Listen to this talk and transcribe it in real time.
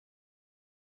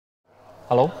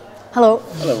Hallo. Hallo.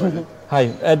 Hallo. Hi.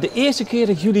 De eerste keer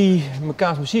dat jullie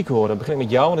mekaars muziek hoorden, begin ik met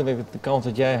jou, want ik denk dat de kans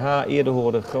dat jij haar eerder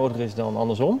hoorde groter is dan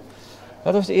andersom.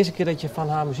 Wat was de eerste keer dat je van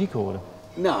haar muziek hoorde?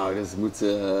 Nou, dat moet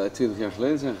 20 jaar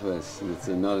geleden zijn geweest,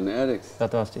 met Not An Addict.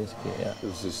 Dat was de eerste keer, ja.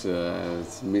 Dat is dus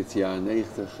mid jaren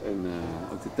 90 en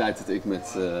ook de tijd dat ik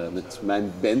met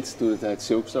mijn band, toen de tijd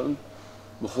Silkstone,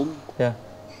 begon. Ja.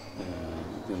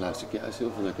 Toen luister ik juist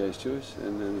heel veel naar Case Choice.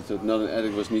 En Not An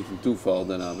Addict was niet een toeval,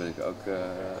 daarna ben ik ook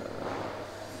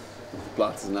de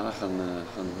platen daarna gaan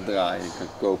draaien en gaan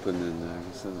kopen. En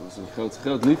dat was een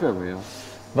groot liefhebber, ja.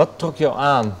 Wat trok jou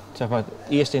aan? Zeg maar,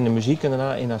 eerst in de muziek en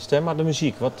daarna in haar stem, maar de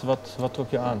muziek, wat trok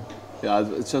jou aan? Ja,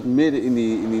 het zat midden in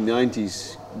die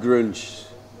 90s grunge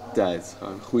tijd.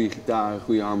 Goede gitaren,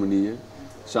 goede harmonieën.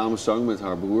 Samenzang met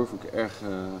haar broer vond ik erg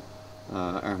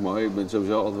mooi. Ik ben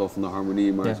sowieso altijd wel van de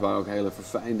harmonieën, maar het waren ook hele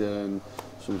verfijnde en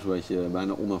soms een beetje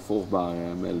bijna onafvolgbare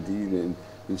melodieën.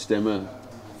 Hun stemmen,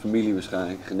 familie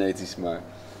waarschijnlijk, genetisch, maar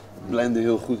blenden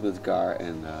heel goed met elkaar.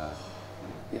 En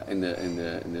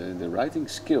de writing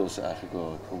skills eigenlijk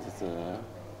wel. Ik vond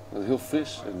het heel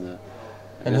fris.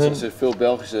 En net zoals veel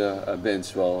Belgische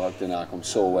bands wel, ook daarna kwam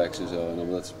Soulwax en zo. En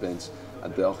omdat ze bands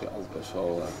uit België altijd best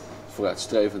wel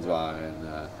vooruitstrevend waren. En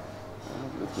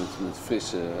met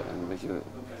frisse en een beetje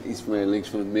iets meer links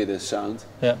van het midden sound.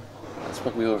 Ja. Dat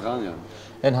sprak me heel erg aan, ja.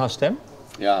 En haar stem?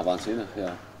 Ja, waanzinnig,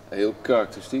 ja. Heel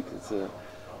karakteristiek.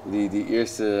 Die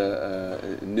eerste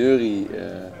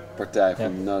neurie-partij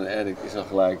van Not An Addict is al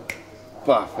gelijk,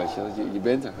 paf, weet je, je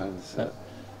bent er gewoon. Dus,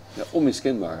 ja,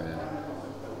 onmiskenbaar.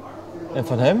 En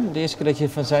van hem, de eerste keer dat je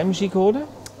van zijn muziek hoorde?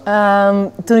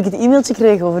 Toen ik het e-mailtje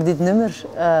kreeg over dit nummer,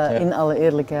 in alle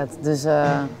eerlijkheid. Dus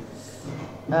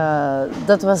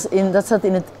dat zat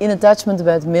in het attachment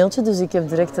bij het mailtje, dus ik heb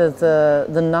direct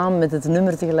de naam met het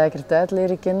nummer tegelijkertijd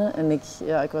leren kennen. En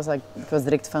ik was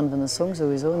direct fan van de song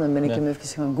sowieso. En dan ben ik hem even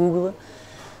gaan googlen,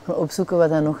 gaan opzoeken wat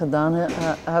hij nog gedaan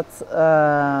had.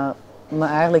 Maar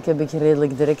eigenlijk heb ik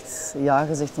redelijk direct ja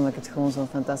gezegd, omdat ik het gewoon zo'n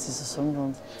fantastische song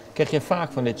vond. Krijg je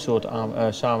vaak van dit soort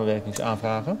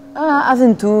samenwerkingsaanvragen? Af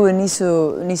en toe,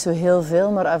 niet zo heel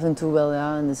veel, maar af en toe wel,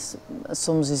 ja. En dus,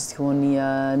 soms is het gewoon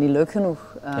niet leuk genoeg.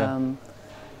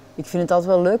 Ik vind het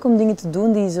altijd wel leuk om dingen te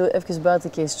doen die zo even buiten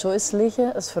Case Choice liggen.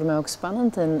 Dat is voor mij ook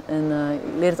spannend en je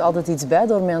leert altijd iets bij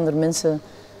door met andere mensen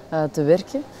te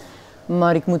werken.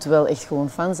 Maar ik moet wel echt gewoon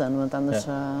fan zijn, want anders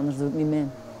doe ik niet mee.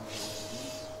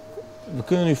 We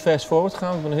kunnen nu fast forward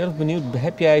gaan. Ik ben heel erg benieuwd.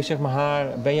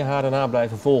 Ben je haar daarna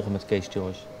blijven volgen met Case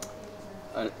Choice?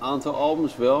 Een aantal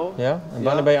albums wel. Ja? En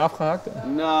wanneer ben je afgehaakt?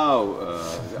 Nou,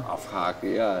 afgehaken,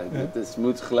 ja. Het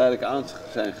moet geleidelijk aan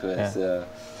zijn geweest. Ja.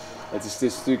 Het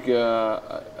is natuurlijk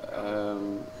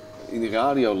in de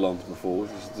radioland bijvoorbeeld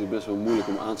is het natuurlijk best wel moeilijk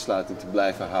om aansluiting te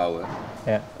blijven houden.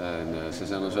 Ja. En ze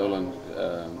zijn al zo lang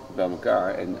bij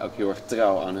elkaar en ook heel erg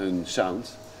trouw aan hun sound.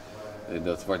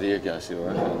 Dat waardeer ik juist heel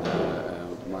erg.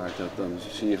 Maar dan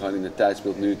zie je gewoon in het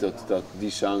tijdsbeeld nu dat die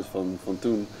sound van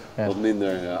toen wat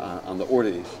minder aan de orde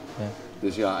is. Ja.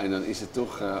 Dus ja, en dan is het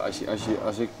toch,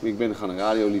 ik ben gewoon een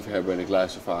radioliefhebber en ik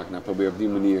luister vaak naar, probeer op die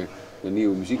manier naar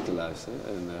nieuwe muziek te luisteren.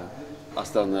 En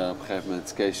als dan op een gegeven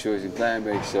moment Case Choice een klein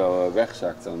beetje zo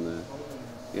wegzakt, dan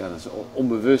is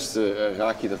onbewust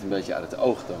raak je dat een beetje uit het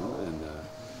oog dan.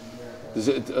 Dus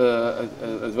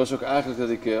het was ook eigenlijk dat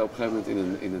ik op een gegeven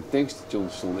moment in een tankstation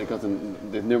stond. Ik had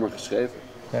dit nummer geschreven.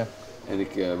 Ja. En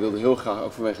ik wilde heel graag,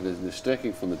 ook vanwege de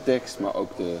strekking van de tekst, maar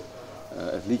ook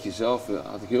het liedje zelf,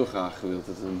 had ik heel graag gewild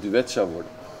dat het een duet zou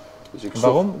worden. Dus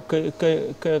waarom? Kun je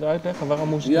het uitleggen? Waarom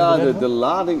moest het een duet de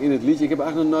lading in het liedje. Ik heb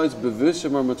eigenlijk nog nooit bewust,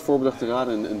 maar met voorbedachte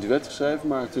raden een duet geschreven.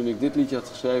 Maar toen ik dit liedje had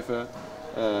geschreven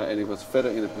en ik wat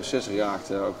verder in het proces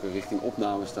raakte, ook richting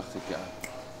opnames, dacht ik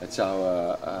het zou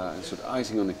een soort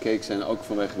icing on the cake zijn, ook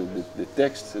vanwege de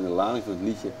tekst en de lading van het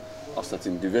liedje, als dat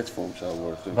in duetvorm zou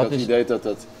worden. Dus ik had het idee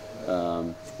dat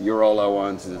You're All I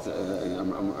Want,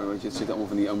 het zit allemaal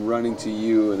van die I'm running to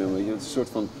you, en dan, weet je, het is een soort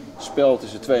van spel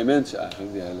tussen twee mensen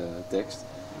eigenlijk, die hele tekst.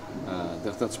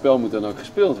 Dat spel moet dan ook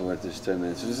gespeeld worden tussen twee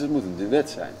mensen, dus het moet een duet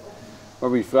zijn.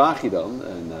 Maar wie vraag je dan?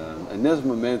 En net op het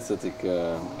moment dat ik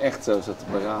echt zo zat te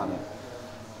beraden,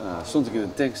 stond ik in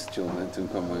een tankstation en toen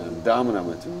kwam een dame naar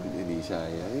me toe en die zei,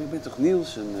 je bent toch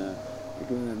Niels en ik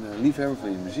ben een liefhebber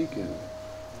van je muziek.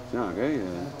 Ja, oké.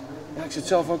 Ja, ik zit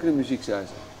zelf ook in de muziek, zei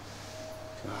ze.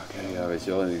 Ja, weet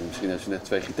je wel, misschien heeft ze net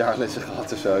 2 gitaarlessen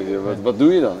gehad of zo. Wat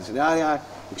doe je dan? Ik zei, ja,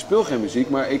 ik speel geen muziek,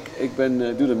 maar ik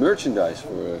doe de merchandise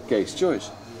voor Case Choice.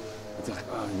 Toen dacht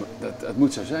ik, het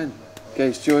moet zo zijn.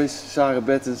 Case Choice, Sarah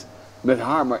Bettens, met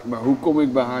haar, maar hoe kom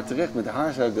ik bij haar terecht? Met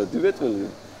haar zou ik dat duet willen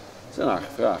doen. Ze hebben haar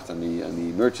gevraagd aan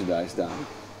die merchandise dame.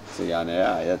 Ik zei,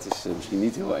 ja, het is misschien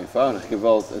niet heel eenvoudig. Ik heb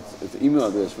wel het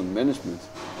e-mailadres van het management.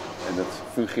 En dat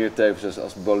fungeert tevens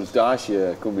als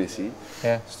ballotagecommissie.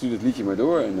 Ja. Stuur het liedje maar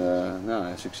door en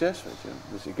succes, weet je.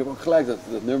 Dus ik heb ook gelijk dat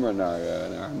nummer naar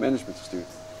management gestuurd.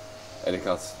 En ik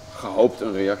had gehoopt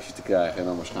een reactie te krijgen en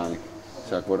dan waarschijnlijk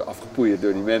zou ik worden afgepoeierd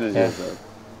door die manager. Ja.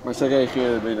 Maar ze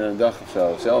reageerde binnen een dag of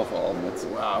zo zelf al met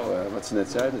wauw, wat ze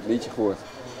net zei, het liedje gehoord.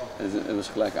 En was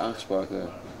gelijk aangesproken.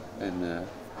 En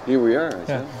here we are, weet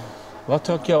je. Ja. Wat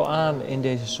trok jou aan in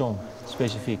deze song,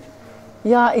 specifiek?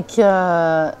 Ja,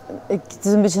 het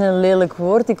is een beetje een lelijk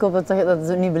woord. Ik hoop dat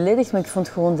het niet beledigt, maar ik vond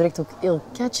het gewoon direct ook heel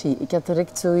catchy. Ik had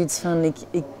direct zoiets van,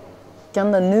 ik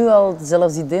kan dat nu al,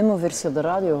 zelfs die demoversie op de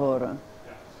radio horen.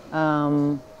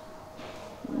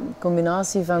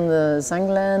 Combinatie van de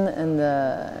zanglijn en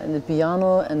de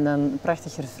piano en dan een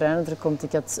prachtig refrein dat er komt.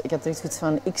 Ik had direct zoiets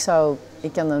van,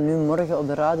 ik kan dat nu morgen op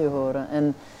de radio horen.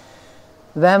 En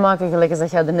wij maken, gelijk als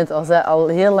dat jij er net al zei, al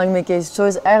heel lang met Case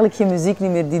Choice eigenlijk geen muziek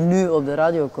meer die nu op de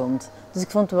radio komt. Dus ik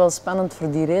vond het wel spannend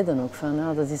voor die reden ook. Van,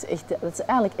 ja, dat is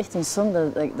eigenlijk echt een song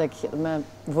dat ik me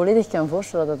volledig kan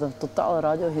voorstellen dat het een totale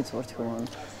radiohit wordt gewoon.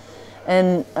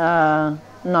 En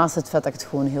naast het feit dat ik het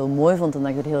gewoon heel mooi vond en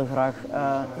dat ik er heel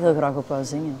graag op wou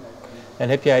zingen. En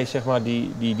heb jij zeg maar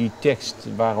die tekst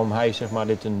waarom hij zeg maar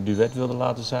dit een duet wilde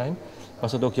laten zijn?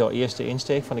 Was dat ook jouw eerste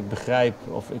insteek van ik begrijp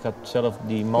of ik had zelf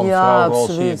die man-vrouw rol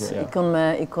zien?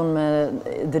 Ja, ik kon me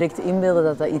direct inbeelden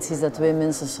dat dat iets is dat twee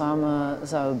mensen samen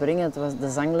zouden brengen. Het was de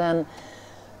zanglijn.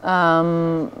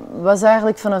 Was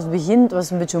eigenlijk vanaf het begin, het was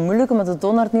een beetje moeilijk omdat de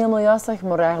toonaard niet helemaal juist lag,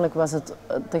 maar eigenlijk was het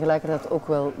tegelijkertijd ook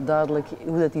wel duidelijk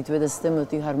hoe dat die tweede stem, dat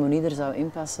die harmonie er zou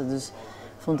inpassen. Dus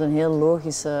ik vond het een heel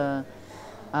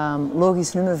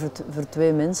logisch nummer voor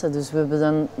twee mensen. Dus we hebben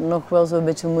dan nog wel zo'n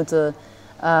beetje moeten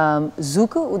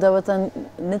zoeken hoe dat we het dan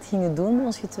net gingen doen,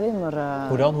 ons twee. Maar,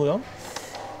 Hoe dan?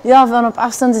 Ja, van op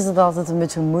afstand is het altijd een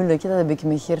beetje moeilijk. Hè. Dat heb ik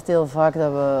met Gert heel vaak,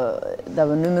 dat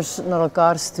we nummers naar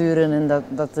elkaar sturen. En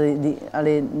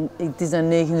het is dan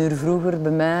 9 uur vroeger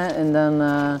bij mij en dan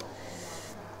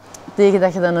tegen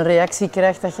dat je dan een reactie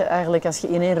krijgt dat je eigenlijk als je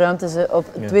in één ruimte op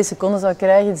 2 seconden zou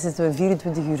krijgen, dan zitten we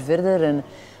 24 uur verder. En,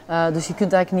 dus je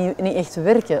kunt eigenlijk niet echt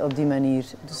werken op die manier.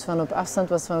 Dus van op afstand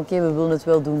was het van oké, we willen het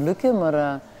wel doen lukken,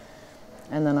 maar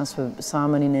en dan als we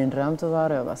samen in één ruimte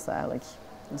waren, was het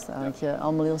eigenlijk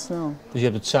allemaal heel snel. Dus je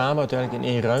hebt het samen, uiteindelijk in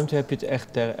één ruimte heb je het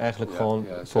echt eigenlijk gewoon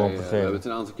vormgegeven? We hebben het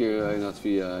een aantal keer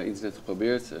via internet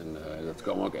geprobeerd en dat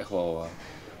kwam ook echt wel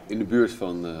in de buurt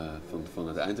van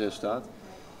het eindresultaat.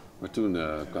 Maar toen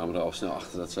kwamen we er al snel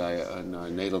achter dat zij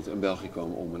naar Nederland en België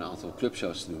kwamen om een aantal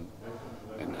clubshows te doen.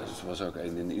 En er was ook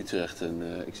één in Utrecht en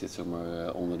ik zit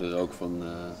zomaar onder de rook van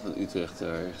Utrecht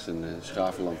ergens in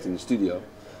Schavenland in de studio.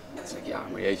 Toen zei ik, ja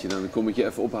maar jeetje, dan kom ik je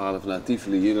even ophalen vanuit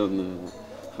Tivoli en dan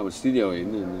gaan we de studio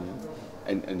in.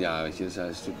 En ja, weet je, zij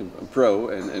is natuurlijk een pro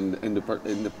en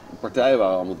de partijen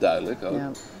waren allemaal duidelijk ook.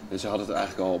 Ja. En ze hadden het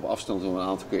eigenlijk al op afstand al een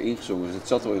aantal keer ingezongen, dus het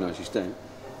zat al in haar systeem.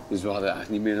 Dus we hadden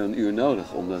eigenlijk niet meer dan een uur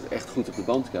nodig om dat echt goed op de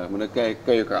band te krijgen. Maar dan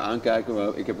kan je elkaar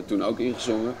aankijken. Ik heb het toen ook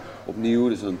ingezongen, opnieuw.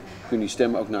 Dus dan kun je die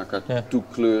stemmen ook naar elkaar toe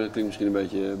kleuren. Klinkt misschien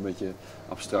een beetje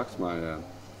abstract. Maar,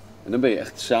 en dan ben je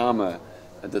echt samen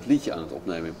dat liedje aan het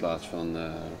opnemen in plaats van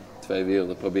 2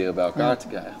 werelden proberen bij elkaar te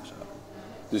krijgen. Of zo.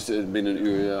 Dus binnen een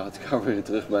uur had ik haar weer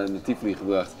terug bij de Tivoli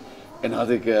gebracht. En had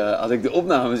ik de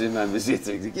opnames in mijn bezit.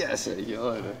 Ik dacht, yes, weet je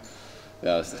wel.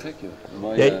 Ja, dat is te gek joh. Een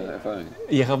mooie ervaring.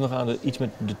 Je gaf nog aan iets met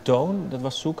de toon, dat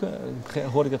was zoeken.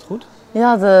 Hoorde ik dat goed?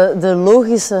 Ja, de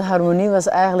logische harmonie was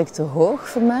eigenlijk te hoog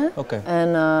voor mij. Okay. En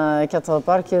ik had al een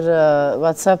paar keer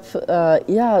WhatsApp,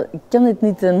 ik kan dit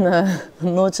niet een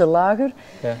nootje lager.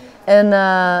 Ja. En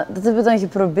dat hebben we dan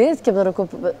geprobeerd. Ik heb daar ook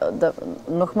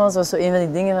nogmaals, dat was zo een van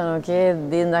die dingen van oké,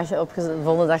 die dag de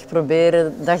volgende dag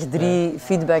proberen, dag 3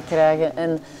 feedback krijgen.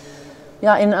 En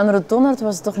ja, in een andere toonaard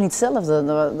was het toch niet hetzelfde.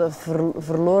 Dat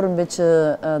verloor een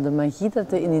beetje de magie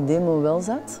dat in die demo wel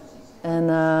zat. En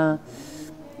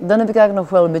dan heb ik eigenlijk nog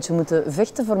wel een beetje moeten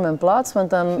vechten voor mijn plaats, want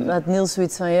dan had Niels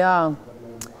zoiets van ja,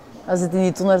 als het in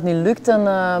die toonaard niet lukt,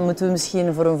 dan moeten we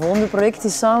misschien voor een volgende project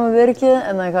eens samenwerken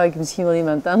en dan ga ik misschien wel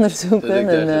iemand anders zoeken.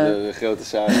 De grote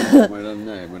zaken, maar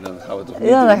dan gaan we het toch niet doen?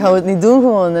 Ja, dan gaan we het niet doen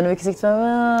gewoon. Dan heb ik gezegd van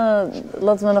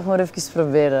laten we nog maar even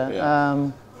proberen. Ja.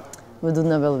 We doen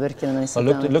dat wel werken. En dan is maar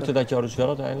lukte dat jou dus wel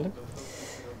uiteindelijk?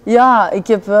 Ja, ik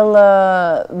heb wel...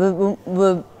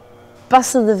 we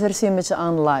passen de versie een beetje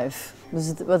aan live.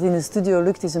 Dus wat in de studio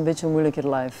lukt is een beetje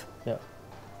moeilijker live. Ja.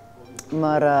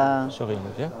 Maar... Sorry,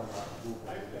 ja?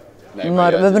 Nee,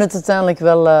 maar we hebben het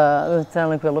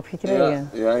uiteindelijk wel opgekregen.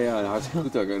 Ja, hartstikke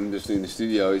goed ook. En dus in de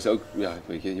studio is ook,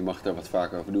 weet je mag daar wat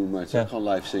vaker over doen, maar het is ook gewoon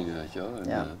live zingen, weet je wel.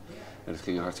 En En het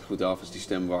ging hartstikke goed af als die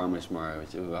stem warm is, maar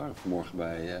weet je, we waren vanmorgen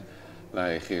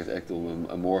bij Geert Ekdom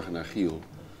en morgen naar Giel.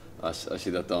 Als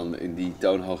je dat dan in die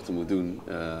toonhoogte moet doen,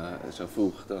 zo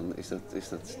vroeg, dan is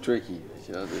dat tricky. Weet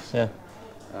je wel? Dus, Ja.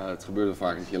 het gebeurt wel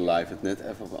vaak dat je live het net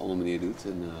even op een andere manier doet.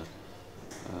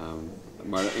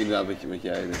 Maar inderdaad, wat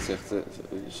jij net zegt,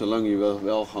 zolang je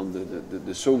wel gewoon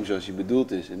de song zoals die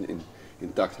bedoeld is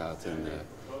in tact houdt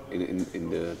en in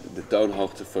de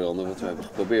toonhoogte veranderen, wat we hebben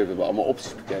geprobeerd. We hebben allemaal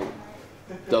opties bekeken.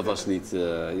 Dat was niet,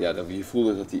 je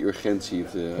voelde dat die urgentie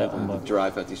of de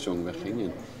drive uit die song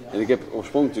wegging. En ik heb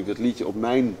oorspronkelijk natuurlijk dat liedje op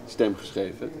mijn stem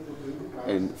geschreven.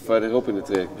 En verderop in het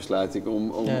traject besluit ik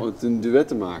om het een duet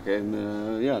te maken. En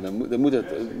dan moet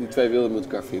die twee wilden met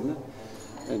elkaar vinden.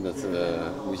 En dat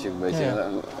moet je een beetje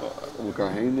om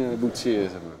elkaar heen boetseren,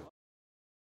 zeg maar.